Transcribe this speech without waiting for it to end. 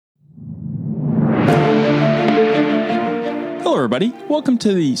everybody. Welcome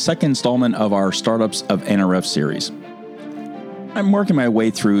to the second installment of our Startups of NRF series. I'm working my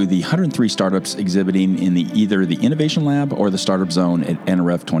way through the 103 startups exhibiting in either the Innovation Lab or the Startup Zone at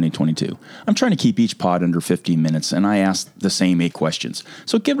NRF 2022. I'm trying to keep each pod under 15 minutes, and I ask the same 8 questions.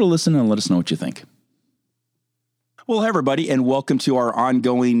 So give it a listen and let us know what you think. Well, hey, everybody, and welcome to our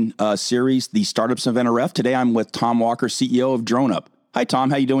ongoing series, the Startups of NRF. Today, I'm with Tom Walker, CEO of DroneUp. Hi,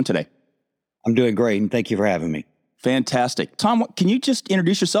 Tom. How you doing today? I'm doing great, and thank you for having me. Fantastic. Tom, can you just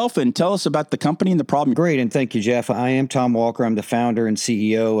introduce yourself and tell us about the company and the problem? Great, and thank you, Jeff. I am Tom Walker. I'm the founder and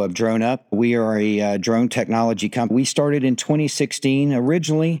CEO of DroneUp. We are a drone technology company. We started in 2016.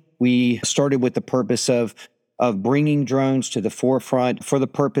 Originally, we started with the purpose of bringing drones to the forefront for the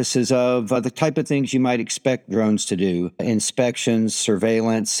purposes of the type of things you might expect drones to do: inspections,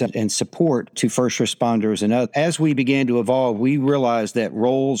 surveillance, and support to first responders and others. As we began to evolve, we realized that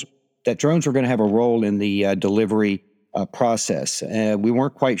drones were going to have a role in the delivery process. We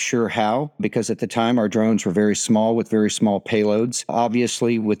weren't quite sure how, because at the time our drones were very small with very small payloads.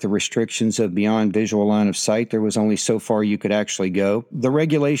 Obviously, with the restrictions of beyond visual line of sight, there was only so far you could actually go. The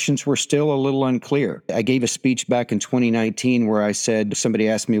regulations were still a little unclear. I gave a speech back in 2019 where I said, somebody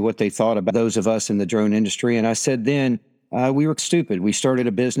asked me what they thought about those of us in the drone industry, and I said then, we were stupid. We started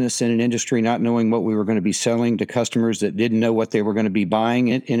a business in an industry not knowing what we were going to be selling to customers that didn't know what they were going to be buying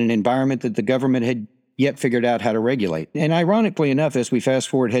in an environment that the government had yet figured out how to regulate. And ironically enough, as we fast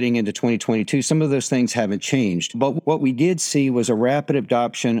forward heading into 2022, some of those things haven't changed. But what we did see was a rapid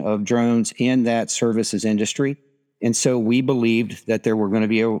adoption of drones in that services industry. And so we believed that there were going to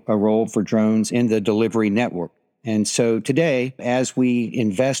be a role for drones in the delivery network. And so today, as we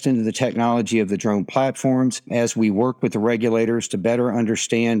invest into the technology of the drone platforms, as we work with the regulators to better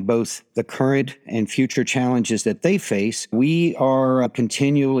understand both the current and future challenges that they face, we are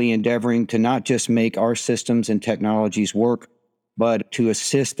continually endeavoring to not just make our systems and technologies work, but to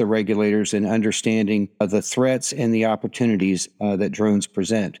assist the regulators in understanding the threats and the opportunities that drones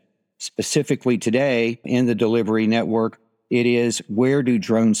present. Specifically today, in the delivery network, it is, where do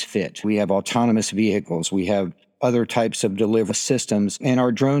drones fit? We have autonomous vehicles. We have other types of delivery systems. And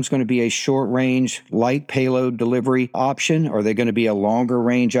are drones going to be a short-range, light payload delivery option? Are they going to be a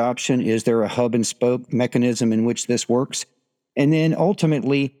longer-range option? Is there a hub-and-spoke mechanism in which this works? And then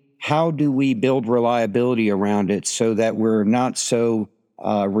ultimately, how do we build reliability around it so that we're not so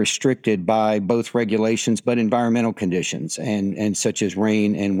restricted by both regulations but environmental conditions and such as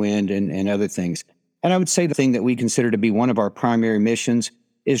rain and wind and other things? And I would say the thing that we consider to be one of our primary missions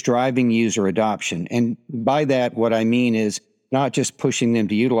is driving user adoption. And by that, what I mean is not just pushing them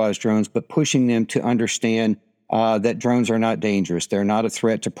to utilize drones, but pushing them to understand that drones are not dangerous. They're not a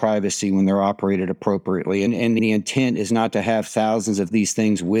threat to privacy when they're operated appropriately. And the intent is not to have thousands of these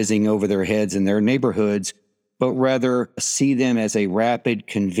things whizzing over their heads in their neighborhoods, but rather see them as a rapid,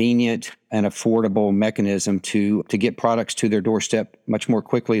 convenient, and affordable mechanism to get products to their doorstep much more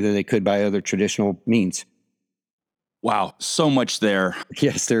quickly than they could by other traditional means. Wow, so much there.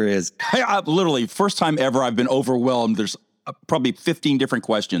 Yes, there is. I literally, first time ever, I've been overwhelmed. There's probably 15 different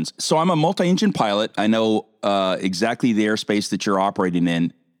questions. So I'm a multi-engine pilot. I know exactly the airspace that you're operating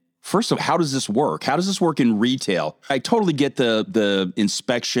in. First of all, how does this work? How does this work in retail? I totally get the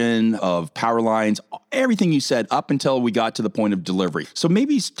inspection of power lines, everything you said up until we got to the point of delivery. So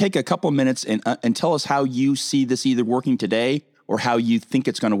maybe take a couple of minutes and tell us how you see this either working today or how you think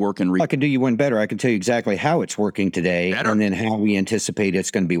it's going to work in retail. I can do you one better. I can tell you exactly how it's working today and then how we anticipate it's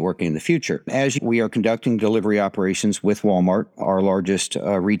going to be working in the future. As we are conducting delivery operations with Walmart, our largest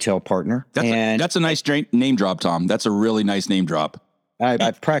retail partner. That's a nice name drop, Tom. That's a really nice name drop.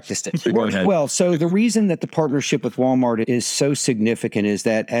 I've practiced it. Go ahead. Well, so the reason that the partnership with Walmart is so significant is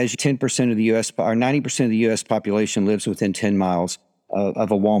that as 10% of the U.S. or 90% of the U.S. population lives within 10 miles of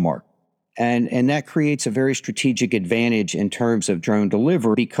a Walmart. And that creates a very strategic advantage in terms of drone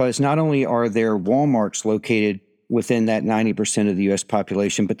delivery, because not only are there Walmarts located within that 90% of the U.S.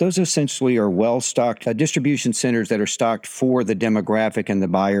 population, but those essentially are well-stocked distribution centers that are stocked for the demographic and the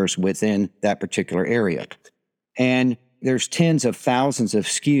buyers within that particular area. And there's tens of thousands of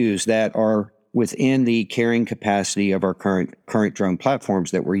SKUs that are within the carrying capacity of our current drone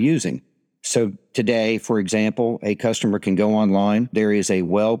platforms that we're using. So today, for example, a customer can go online. There is a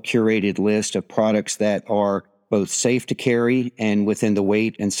well-curated list of products that are both safe to carry and within the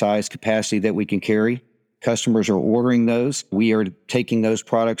weight and size capacity that we can carry. Customers are ordering those. We are taking those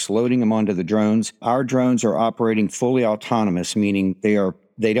products, loading them onto the drones. Our drones are operating fully autonomous, meaning we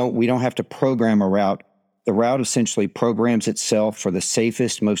don't have to program a route. The route essentially programs itself for the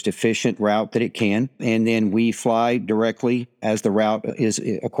safest, most efficient route that it can. And then we fly directly as the route is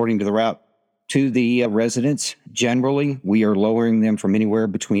according to the route to the residents. Generally, we are lowering them from anywhere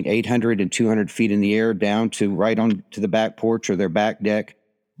between 800 and 200 feet in the air down to right on to the back porch or their back deck,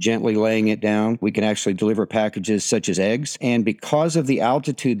 gently laying it down. We can actually deliver packages such as eggs. And because of the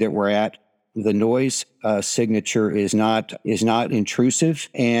altitude that we're at, the noise signature is not intrusive.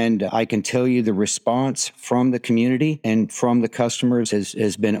 And I can tell you the response from the community and from the customers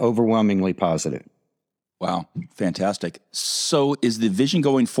has been overwhelmingly positive. Wow, fantastic. So is the vision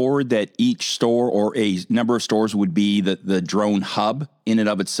going forward that each store or a number of stores would be the drone hub in and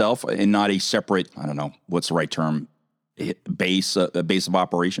of itself and not a separate, I don't know, what's the right term, base of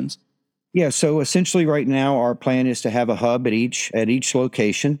operations? Yeah, so essentially right now our plan is to have a hub at each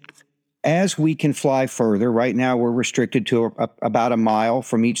location. As we can fly further, right now we're restricted to about a mile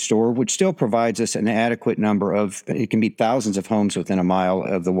from each store, which still provides us an adequate number of, it can be thousands of homes within a mile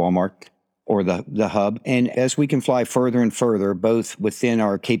of the Walmart or the hub. And as we can fly further and further, both within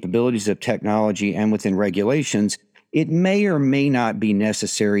our capabilities of technology and within regulations, it may or may not be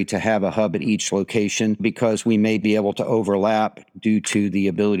necessary to have a hub at each location because we may be able to overlap due to the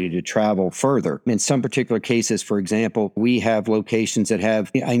ability to travel further. In some particular cases, for example, we have locations that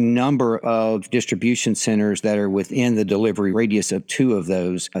have a number of distribution centers that are within the delivery radius of 2 of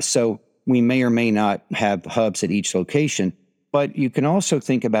those. So we may or may not have hubs at each location. But you can also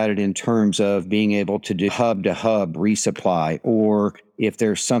think about it in terms of being able to do hub-to-hub resupply, or if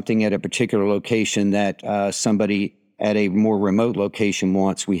there's something at a particular location that somebody at a more remote location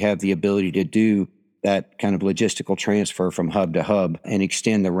wants, we have the ability to do that kind of logistical transfer from hub to hub and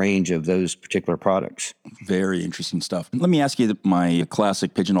extend the range of those particular products. Very interesting stuff. Let me ask you my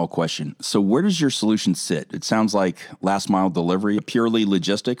classic pigeonhole question. So where does your solution sit? It sounds like last mile delivery, purely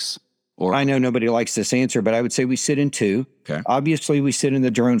logistics? Or I know nobody likes this answer, but I would say we sit in 2. Okay. Obviously, we sit in the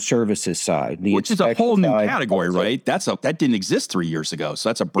drone services side, which is a whole new category, right? That didn't exist 3 years ago, so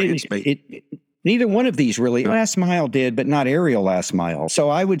that's a brand space. Neither one of these really. Last mile did, but not aerial last mile. So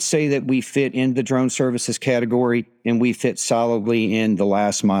I would say that we fit in the drone services category, and we fit solidly in the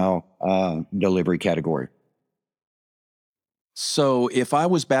last mile delivery category. So if I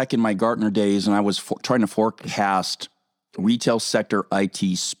was back in my Gartner days and I was trying to forecast retail sector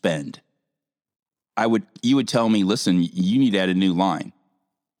IT spend, you would tell me, listen, you need to add a new line,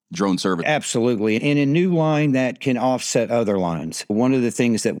 drone service. Absolutely. And a new line that can offset other lines. One of the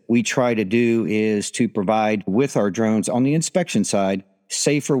things that we try to do is to provide with our drones on the inspection side,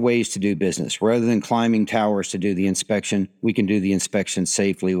 safer ways to do business. Rather than climbing towers to do the inspection, we can do the inspection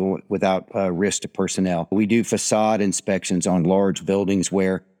safely without risk to personnel. We do facade inspections on large buildings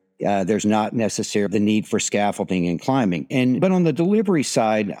where there's not necessarily the need for scaffolding and climbing. But on the delivery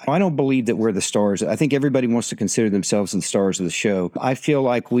side, I don't believe that we're the stars. I think everybody wants to consider themselves the stars of the show. I feel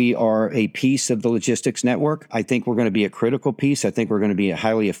like we are a piece of the logistics network. I think we're going to be a critical piece. I think we're going to be a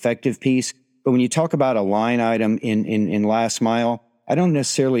highly effective piece. But when you talk about a line item in last mile, I don't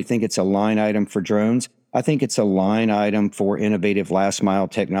necessarily think it's a line item for drones. I think it's a line item for innovative last mile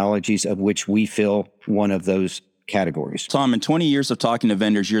technologies, of which we fill one of those categories. Tom, in 20 years of talking to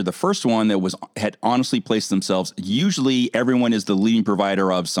vendors, you're the first one that had honestly placed themselves. Usually everyone is the leading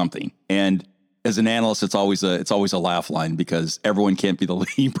provider of something. And as an analyst, it's always a laugh line because everyone can't be the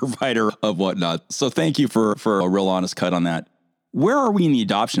leading provider of whatnot. So thank you for a real honest cut on that. Where are we in the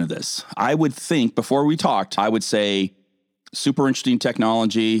adoption of this? I would think before we talked, I would say super interesting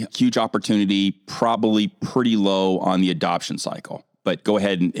technology, huge opportunity, probably pretty low on the adoption cycle. But go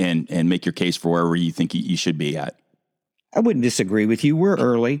ahead and make your case for wherever you think you should be at. I wouldn't disagree with you. We're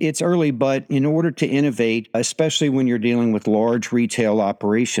early. It's early, but in order to innovate, especially when you're dealing with large retail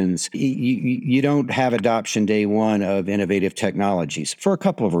operations, you don't have adoption day one of innovative technologies for a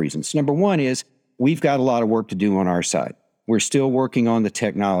couple of reasons. Number one is we've got a lot of work to do on our side. We're still working on the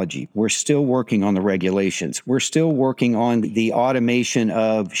technology. We're still working on the regulations. We're still working on the automation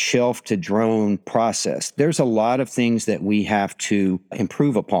of shelf to drone process. There's a lot of things that we have to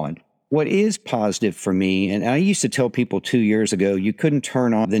improve upon. What is positive for me, and I used to tell people 2 years ago, you couldn't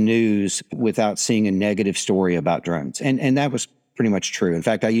turn on the news without seeing a negative story about drones. And that was pretty much true. In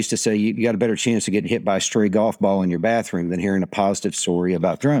fact, I used to say you got a better chance of getting hit by a stray golf ball in your bathroom than hearing a positive story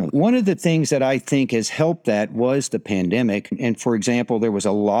about drones. One of the things that I think has helped that was the pandemic. And for example, there was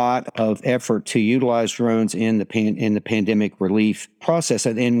a lot of effort to utilize drones in the pandemic relief process.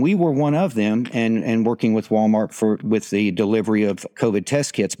 And we were one of them and working with Walmart with the delivery of COVID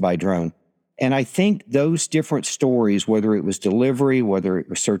test kits by drone. And I think those different stories, whether it was delivery, whether it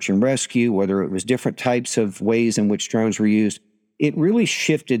was search and rescue, whether it was different types of ways in which drones were used, it really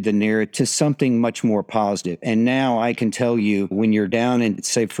shifted the narrative to something much more positive. And now I can tell you, when you're down in,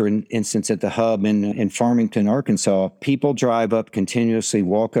 say, for instance, at the hub in Farmington, Arkansas, people drive up continuously,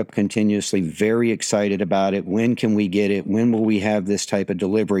 walk up continuously, very excited about it. When can we get it? When will we have this type of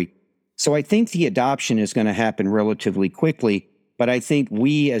delivery? So I think the adoption is going to happen relatively quickly. But I think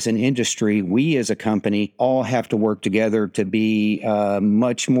we as an industry, we as a company, all have to work together to be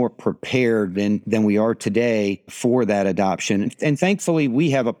much more prepared than we are today for that adoption. And thankfully,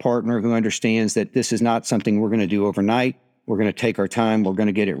 we have a partner who understands that this is not something we're going to do overnight. We're going to take our time. We're going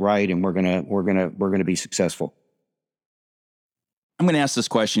to get it right, and we're going to be successful. I'm going to ask this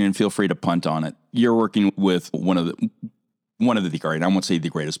question, and feel free to punt on it. You're working with one of the great, I won't say the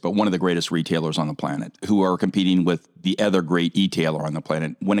greatest, but one of the greatest retailers on the planet, who are competing with the other great e-tailer on the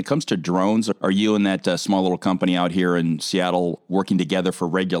planet. When it comes to drones, are you and that small little company out here in Seattle working together for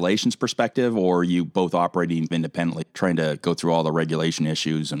regulations perspective, or are you both operating independently, trying to go through all the regulation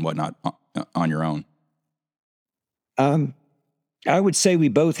issues and whatnot on your own? I would say we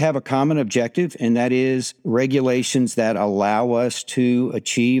both have a common objective, and that is regulations that allow us to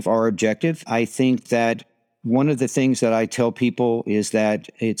achieve our objective. I think that one of the things that I tell people is that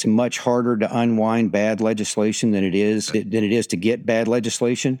it's much harder to unwind bad legislation than it is to get bad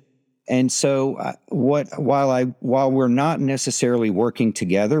legislation. And so while we're not necessarily working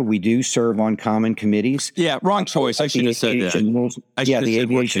together, we do serve on common committees. Yeah, wrong choice. I should have said that. The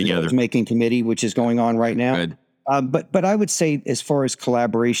Aviation Rules Making Committee, which is going on right now. Good. But I would say, as far as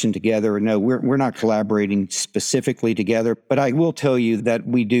collaboration together, no, we're not collaborating specifically together. But I will tell you that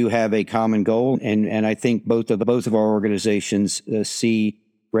we do have a common goal, and I think both of our organizations see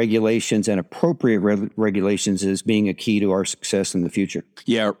regulations and appropriate regulations as being a key to our success in the future.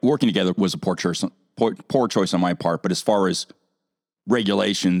 Yeah, working together was a poor choice on my part. But as far as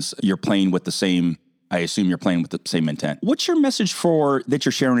regulations, you're playing with the same. I assume you're playing with the same intent. What's your message that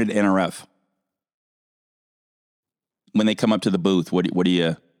you're sharing at NRF? When they come up to the booth, what do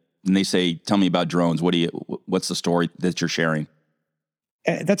you, and they say, tell me about drones, what's the story that you're sharing?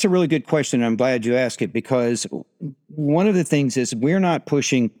 That's a really good question. I'm glad you asked it, because one of the things is we're not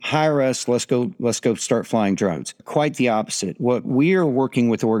pushing, hire us, let's go start flying drones. Quite the opposite. What we are working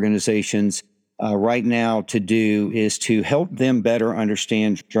with organizations right now to do is to help them better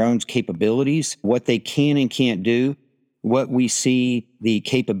understand drones' capabilities, what they can and can't do, what we see the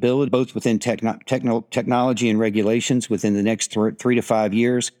capability, both within technology and regulations within the next 3 to 5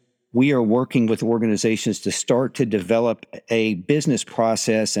 years. We are working with organizations to start to develop a business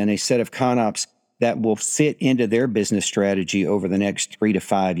process and a set of ConOps that will fit into their business strategy over the next 3 to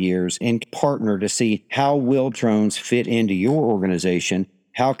 5 years, and partner to see how will drones fit into your organization.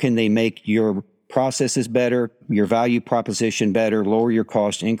 How can they make your processes better, your value proposition better, lower your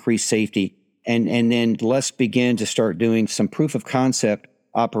cost, increase safety? And then let's begin to start doing some proof of concept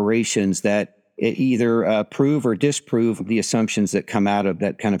operations that either prove or disprove the assumptions that come out of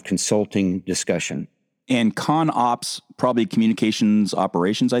that kind of consulting discussion. And ConOps, probably communications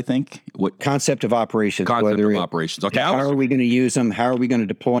operations, I think. What concept of operations? Operations. Okay. How are we going to use them? How are we going to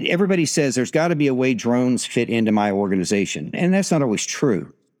deploy? Everybody says there's got to be a way drones fit into my organization, and that's not always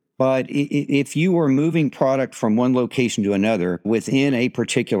true. But if you are moving product from one location to another within a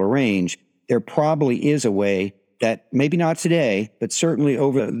particular range, there probably is a way that, maybe not today, but certainly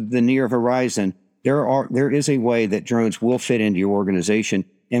over the near horizon, there is a way that drones will fit into your organization.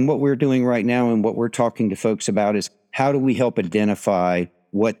 And what we're doing right now and what we're talking to folks about is, how do we help identify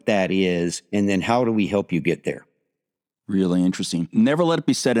what that is, and then how do we help you get there? Really interesting. Never let it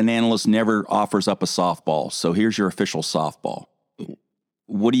be said an analyst never offers up a softball. So here's your official softball.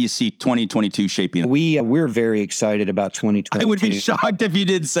 What do you see 2022 shaping up? We're very excited about 2022. I would be shocked if you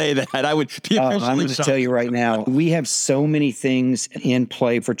didn't say that. I would be I'm going to tell you right now, we have so many things in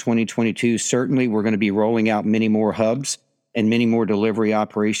play for 2022. Certainly, we're going to be rolling out many more hubs and many more delivery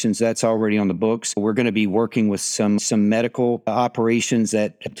operations. That's already on the books. We're going to be working with some medical operations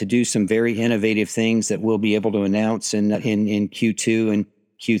to do some very innovative things that we'll be able to announce in Q2 and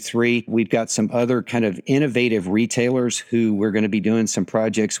Q3. We've got some other kind of innovative retailers who we're going to be doing some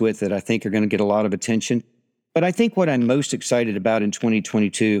projects with that I think are going to get a lot of attention. But I think what I'm most excited about in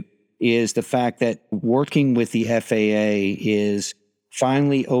 2022 is the fact that working with the FAA is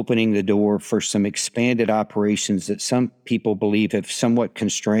finally opening the door for some expanded operations that some people believe have somewhat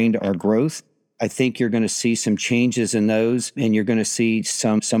constrained our growth. I think you're going to see some changes in those, and you're going to see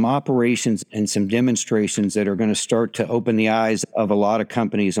some operations and some demonstrations that are going to start to open the eyes of a lot of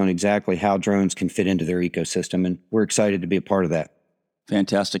companies on exactly how drones can fit into their ecosystem. And we're excited to be a part of that.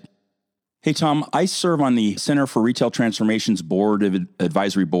 Fantastic. Hey, Tom, I serve on the Center for Retail Transformation's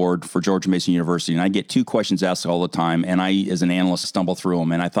advisory board for George Mason University, and I get two questions asked all the time, and I, as an analyst, stumble through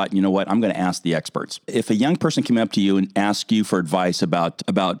them. And I thought, you know what, I'm going to ask the experts. If a young person came up to you and asked you for advice about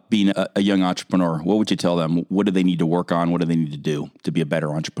being a young entrepreneur, what would you tell them? What do they need to work on? What do they need to do to be a better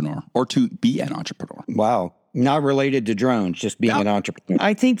entrepreneur or to be an entrepreneur? Wow. Not related to drones, just being an entrepreneur.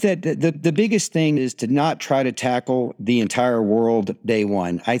 I think that the biggest thing is to not try to tackle the entire world day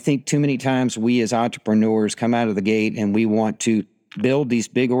one. I think too many times we as entrepreneurs come out of the gate and we want to build these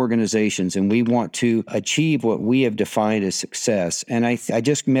big organizations and we want to achieve what we have defined as success. And I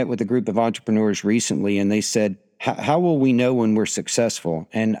just met with a group of entrepreneurs recently and they said, how will we know when we're successful?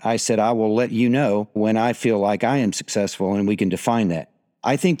 And I said, I will let you know when I feel like I am successful and we can define that.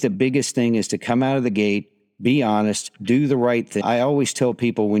 I think the biggest thing is to come out of the gate, be honest, do the right thing. I always tell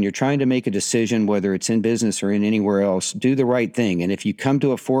people when you're trying to make a decision, whether it's in business or in anywhere else, do the right thing. And if you come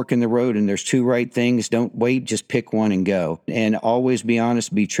to a fork in the road and there's two right things, don't wait, just pick one and go. And always be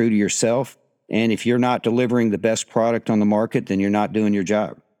honest, be true to yourself. And if you're not delivering the best product on the market, then you're not doing your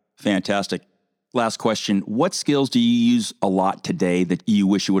job. Fantastic. Last question. What skills do you use a lot today that you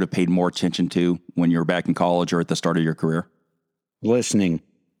wish you would have paid more attention to when you were back in college or at the start of your career? Listening.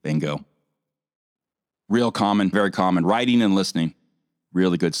 Bingo. Real common, very common. Writing and listening.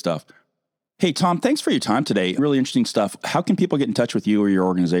 Really good stuff. Hey, Tom, thanks for your time today. Really interesting stuff. How can people get in touch with you or your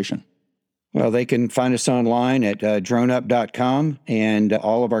organization? Well, they can find us online at droneup.com, and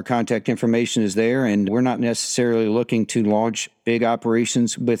all of our contact information is there. And we're not necessarily looking to launch big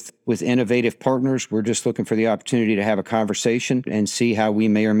operations with innovative partners. We're just looking for the opportunity to have a conversation and see how we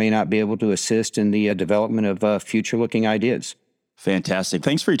may or may not be able to assist in the development of future-looking ideas. Fantastic.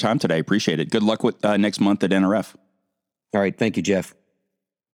 Thanks for your time today. Appreciate it. Good luck with next month at NRF. All right. Thank you, Jeff.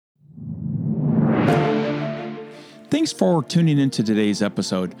 Thanks for tuning into today's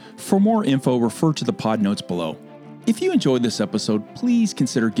episode. For more info, refer to the pod notes below. If you enjoyed this episode, please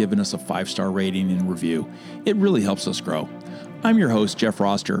consider giving us a 5-star rating and review. It really helps us grow. I'm your host, Jeff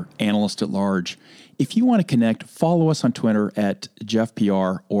Roster, analyst at large. If you want to connect, follow us on Twitter at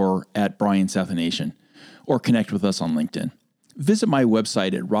JeffPR or at Brian Sathanation, or connect with us on LinkedIn. Visit my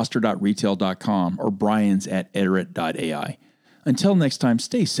website at roster.retail.com or Brian's at iterate.ai. Until next time,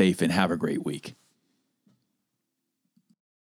 stay safe and have a great week.